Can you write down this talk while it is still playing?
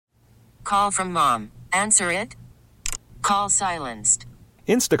Call from mom. Answer it. Call silenced.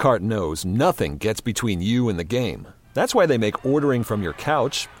 Instacart knows nothing gets between you and the game. That's why they make ordering from your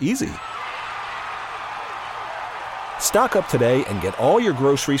couch easy. Stock up today and get all your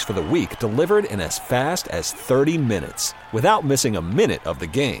groceries for the week delivered in as fast as 30 minutes without missing a minute of the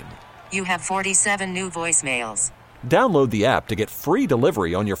game. You have 47 new voicemails. Download the app to get free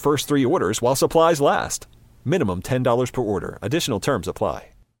delivery on your first 3 orders while supplies last. Minimum $10 per order. Additional terms apply.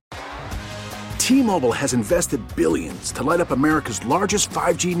 T-Mobile has invested billions to light up America's largest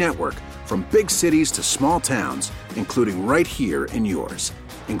 5G network, from big cities to small towns, including right here in yours.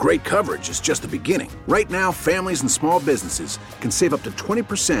 And great coverage is just the beginning. Right now, families and small businesses can save up to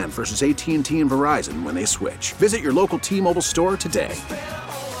 20% versus AT&T and Verizon when they switch. Visit your local T-Mobile store today.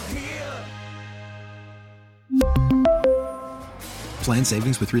 Plan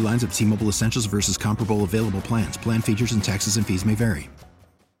savings with 3 lines of T-Mobile Essentials versus comparable available plans. Plan features and taxes and fees may vary.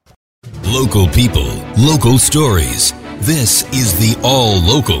 Local people, local stories. This is the All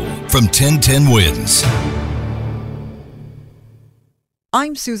Local from 1010 Wins.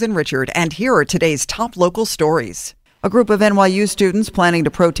 I'm Susan Richard, and here are today's top local stories. A group of NYU students planning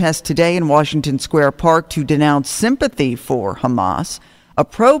to protest today in Washington Square Park to denounce sympathy for Hamas. A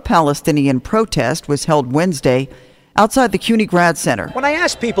pro-Palestinian protest was held Wednesday outside the CUNY Grad Center. When I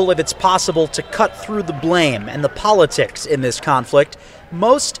asked people if it's possible to cut through the blame and the politics in this conflict,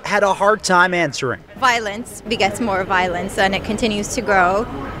 most had a hard time answering. Violence begets more violence, and it continues to grow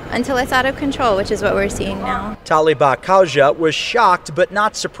until it's out of control, which is what we're seeing now. Taliba Kauja was shocked but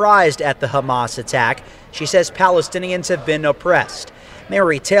not surprised at the Hamas attack. She says Palestinians have been oppressed.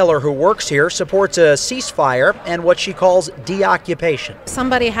 Mary Taylor, who works here, supports a ceasefire and what she calls deoccupation.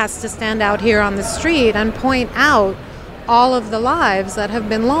 Somebody has to stand out here on the street and point out all of the lives that have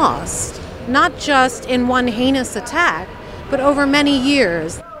been lost, not just in one heinous attack, but over many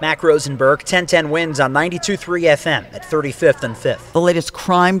years. Mac Rosenberg, 1010 Wins on 92.3 FM at 35th and 5th. The latest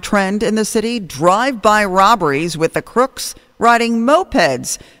crime trend in the city, drive-by robberies with the crooks riding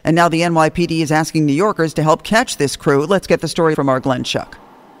mopeds. And now the NYPD is asking New Yorkers to help catch this crew. Let's get the story from our Glenn Schuck.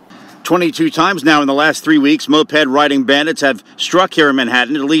 22 times now in the last 3 weeks, moped-riding bandits have struck here in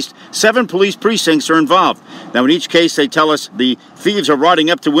Manhattan. At least 7 police precincts are involved. Now, in each case, they tell us the thieves are riding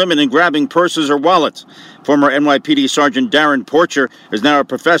up to women and grabbing purses or wallets. Former NYPD Sergeant Darren Porcher is now a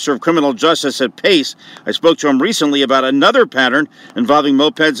professor of criminal justice at Pace. I spoke to him recently about another pattern involving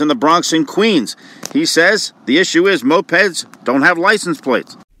mopeds in the Bronx and Queens. He says the issue is mopeds don't have license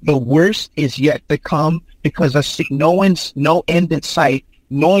plates. The worst is yet to come because I see no end in sight,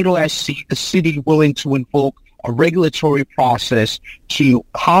 nor do I see the city willing to invoke a regulatory process to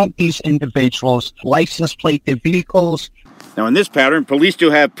have these individuals license plate their vehicles. Now, in this pattern, police do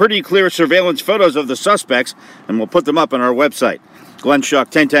have pretty clear surveillance photos of the suspects, and we'll put them up on our website. Glenn Schuck,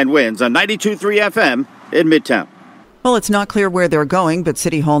 1010 Wins on 92.3 FM in Midtown. Well, it's not clear where they're going, but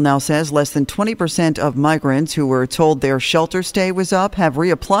City Hall now says less than 20% of migrants who were told their shelter stay was up have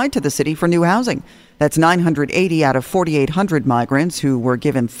reapplied to the city for new housing. That's 980 out of 4,800 migrants who were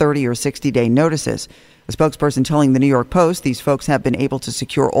given 30 or 60-day notices. A spokesperson telling the New York Post these folks have been able to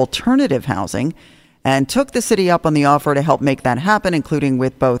secure alternative housing and took the city up on the offer to help make that happen, including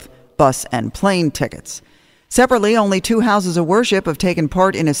with both bus and plane tickets. Separately, only 2 houses of worship have taken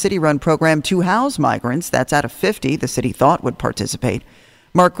part in a city-run program to house migrants. That's out of 50 the city thought would participate.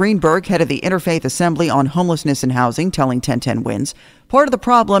 Mark Greenberg, head of the Interfaith Assembly on Homelessness and Housing, telling 1010 Wins, part of the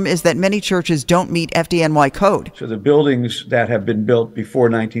problem is that many churches don't meet FDNY code. So the buildings that have been built before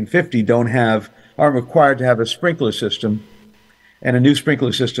 1950 aren't required to have a sprinkler system, and a new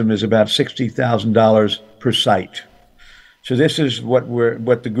sprinkler system is about $60,000 per site. So this is what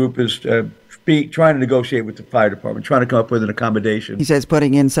the group is trying to negotiate with the fire department, trying to come up with an accommodation. He says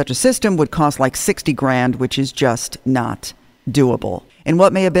putting in such a system would cost like $60,000, which is just not doable. In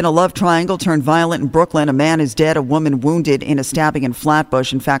what may have been a love triangle turned violent in Brooklyn, a man is dead, a woman wounded in a stabbing in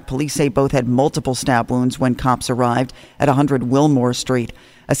Flatbush. In fact, police say both had multiple stab wounds when cops arrived at 100 Wilmore Street.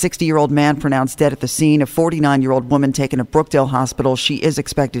 A 60-year-old man pronounced dead at the scene, a 49-year-old woman taken to Brookdale Hospital. She is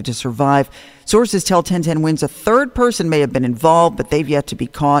expected to survive. Sources tell 1010 Wins a third person may have been involved, but they've yet to be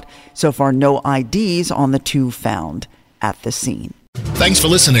caught. So far, no IDs on the 2 found at the scene. Thanks for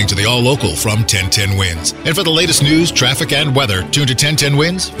listening to the All Local from 1010 Wins. And for the latest news, traffic, and weather, tune to 1010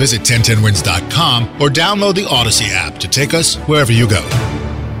 Wins, visit 1010wins.com, or download the Odyssey app to take us wherever you go.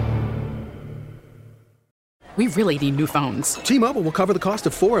 We really need new phones. T-Mobile will cover the cost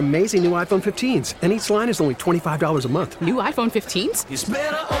of 4 amazing new iPhone 15s, and each line is only $25 a month. New iPhone 15s? It's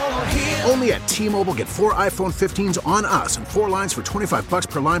better over here. Only at T-Mobile, get 4 iPhone 15s on us and 4 lines for $25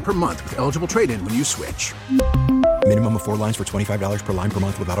 per line per month with eligible trade-in when you switch. Minimum of 4 lines for $25 per line per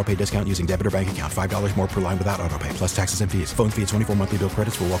month with autopay discount using debit or bank account. $5 more per line without autopay, plus taxes and fees. Phone fee at 24 monthly bill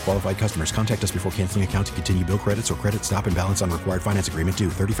credits for well-qualified customers. Contact us before canceling account to continue bill credits or credit stop and balance on required finance agreement due.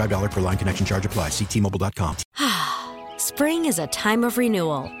 $35 per line connection charge applies. See T-Mobile.com. Spring is a time of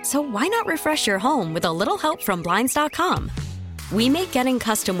renewal, so why not refresh your home with a little help from Blinds.com? We make getting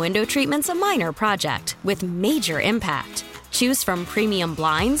custom window treatments a minor project with major impact. Choose from premium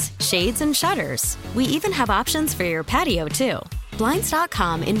blinds, shades, and shutters. We even have options for your patio, too.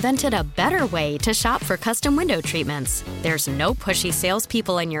 Blinds.com invented a better way to shop for custom window treatments. There's no pushy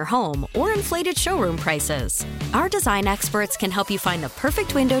salespeople in your home or inflated showroom prices. Our design experts can help you find the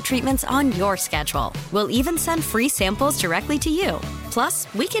perfect window treatments on your schedule. We'll even send free samples directly to you.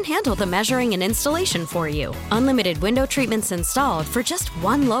 Plus, we can handle the measuring and installation for you. Unlimited window treatments installed for just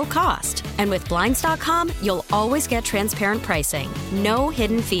one low cost. And with Blinds.com, you'll always get transparent pricing. No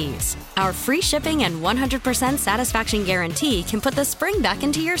hidden fees. Our free shipping and 100% satisfaction guarantee can put the spring back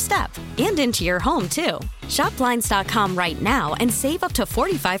into your step and into your home, too. Shop Blinds.com right now and save up to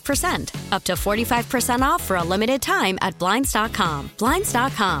 45%. Up to 45% off for a limited time at Blinds.com.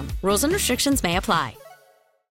 Blinds.com. Rules and restrictions may apply.